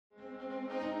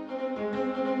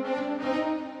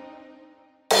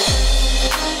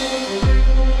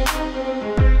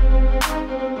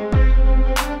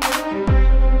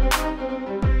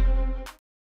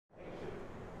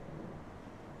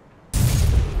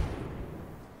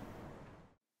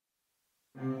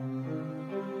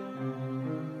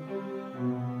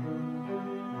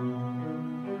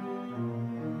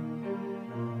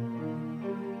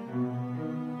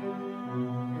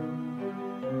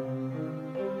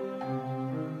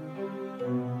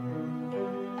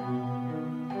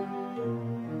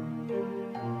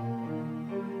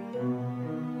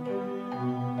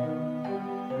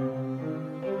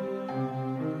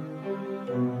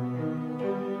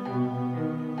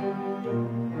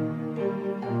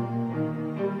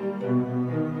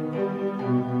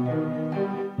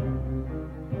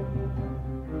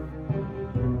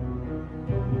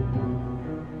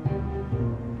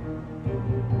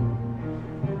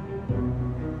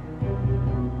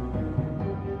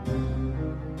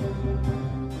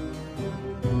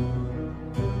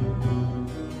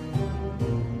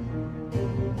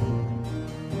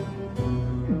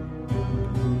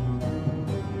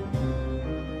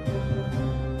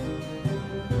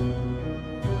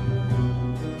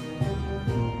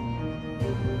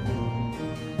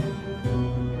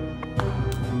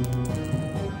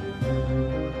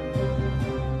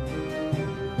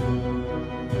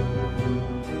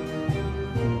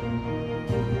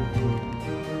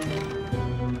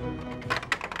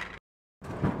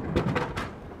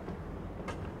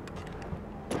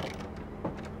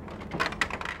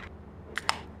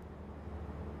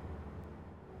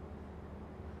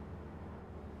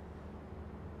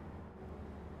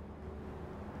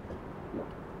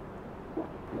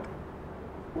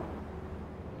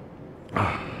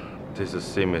Tastes the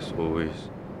same as always.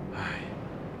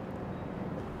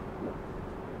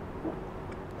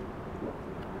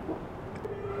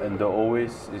 And the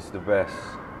always is the best.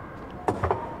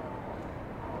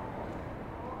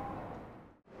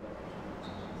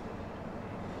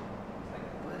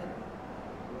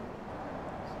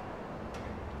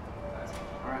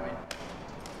 Alright, man.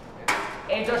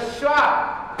 Hey,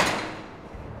 Joshua!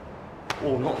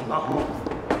 Oh, not now.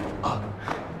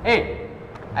 Hey,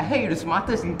 I heard you're the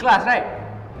smartest in class, right?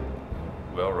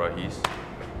 Well, Rahiz,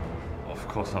 of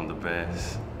course I'm the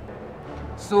best.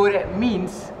 So that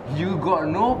means you got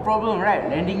no problem, right?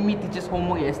 Lending me teacher's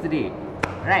homework yesterday,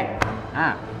 right?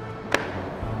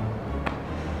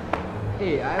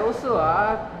 Hey, I also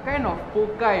kind of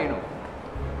pokai, you know.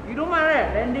 You don't mind,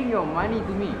 right? Lending your money to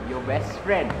me, your best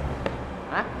friend.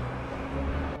 Huh?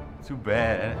 Too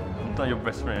bad. I'm not your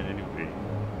best friend anyway.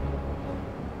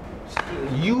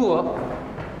 You are.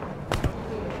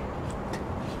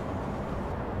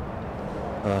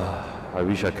 I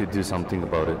wish I could do something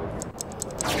about it.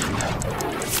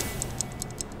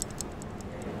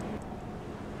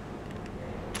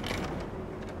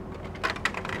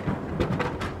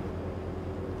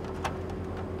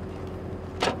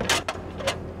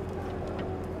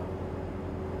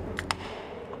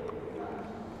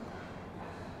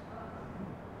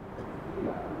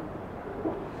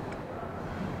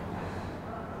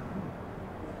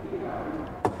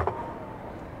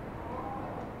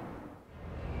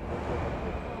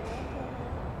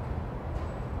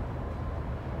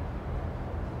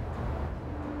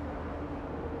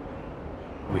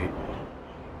 Wait.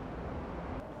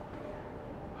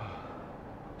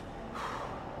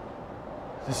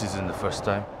 This isn't the first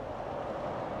time.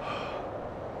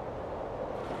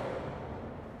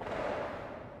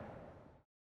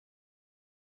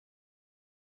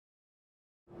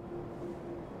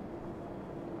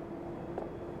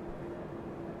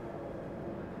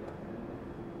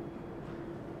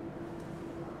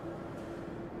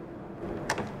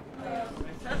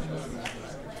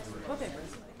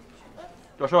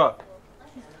 Joshua,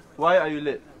 why are you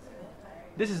late?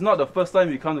 This is not the first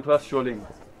time you come to class strolling.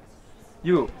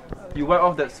 You wipe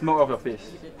off that smoke off your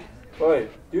face. Oi,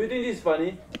 do you think this is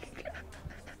funny?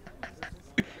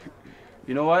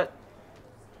 You know what?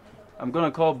 I'm gonna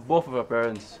call both of your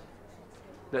parents.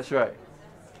 That's right,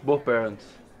 both parents.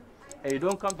 And you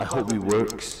don't come to I hope it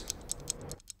works.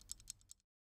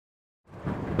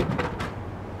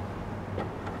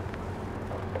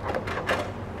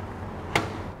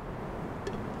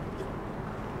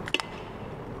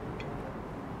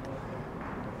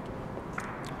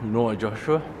 You know what,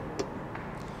 Joshua?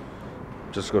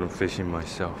 Just gonna face him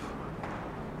myself.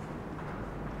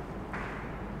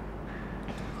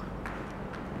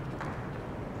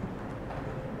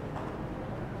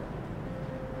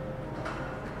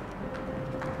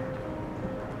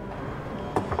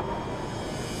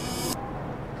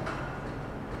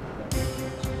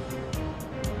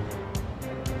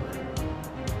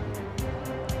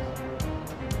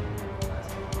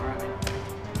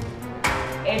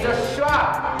 Hey,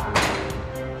 Joshua!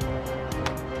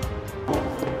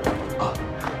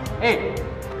 Hey,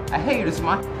 I heard you're the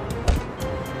smart.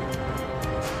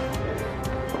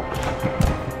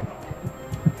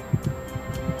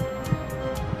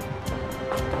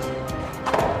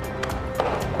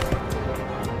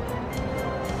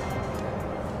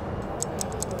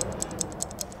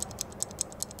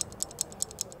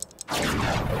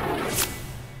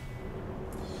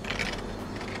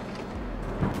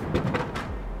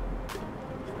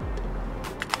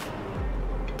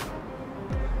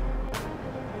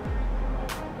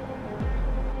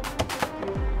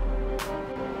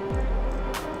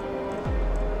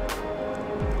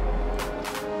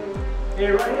 Hey,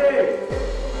 Rahiz!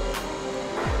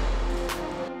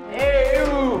 Hey,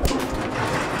 you!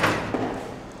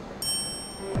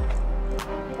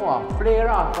 Wah, play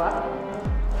rough,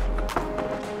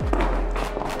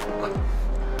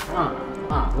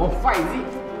 won't fight, is it?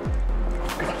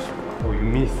 Oh, you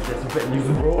missed. That's bad news,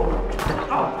 bro.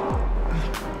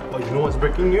 Oh, you know what's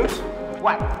breaking news?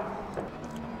 What?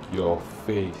 Your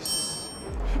face.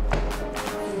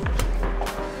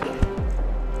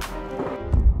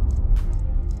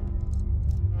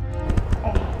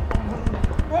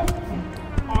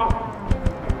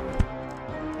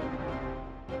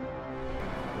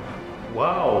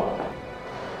 Wow!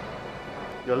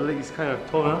 Your leg is kind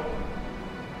of torn, huh?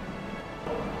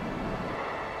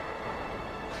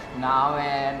 Nah,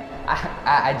 man.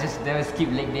 I just never skip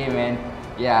leg day, man.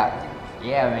 Yeah,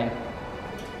 man.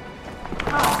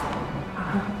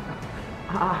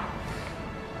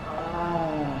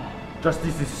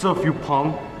 Justice is served, you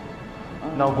punk.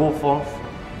 Now go forth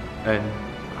And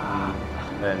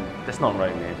that's not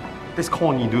right, man. That's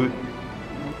corny, dude.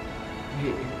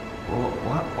 Wait,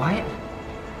 what?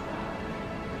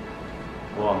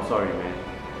 Oh, I'm sorry, man.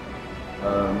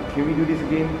 Can we do this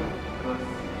again? Because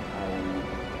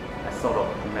I sort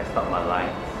of messed up my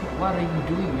lines. What are you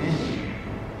doing, man?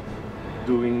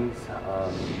 Doing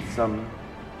some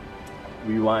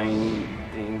rewind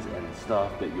things and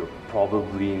stuff that you'll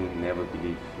probably never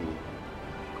believe me.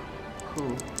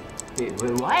 Cool.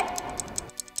 Wait, what?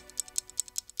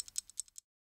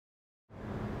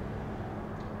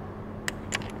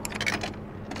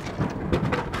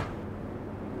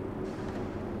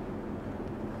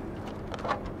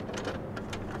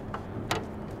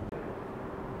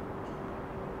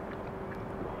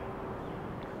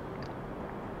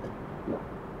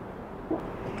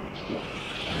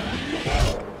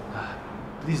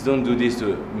 Please don't do this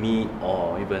to me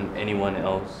or even anyone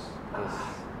else,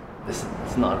 because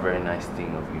it's not a very nice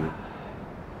thing of you.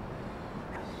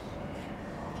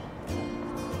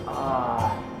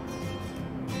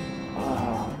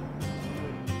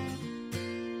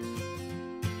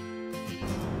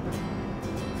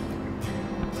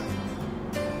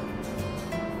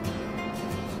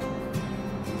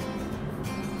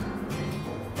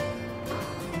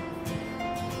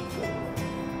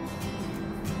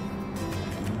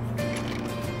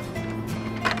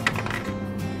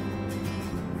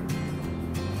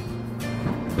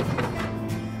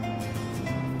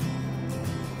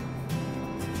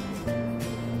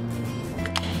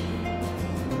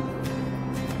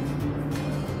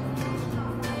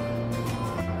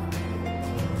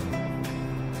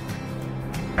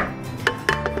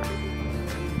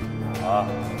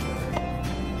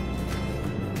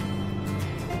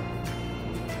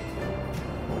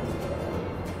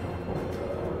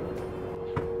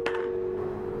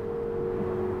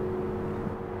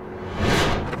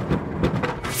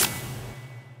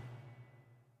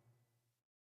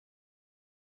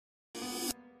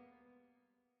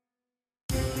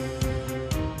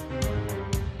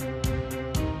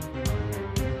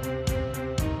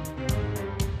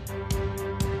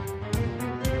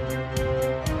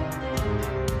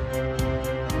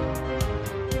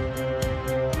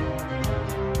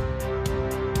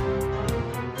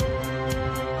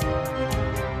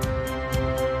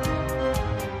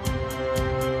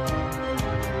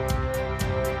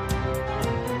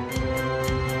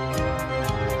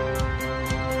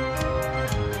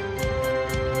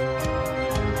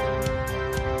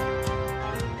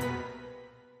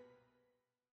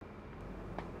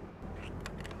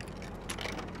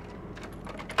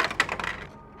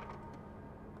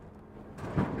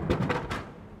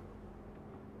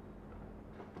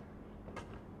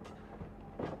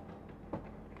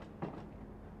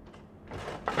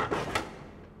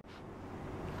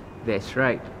 That's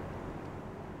right.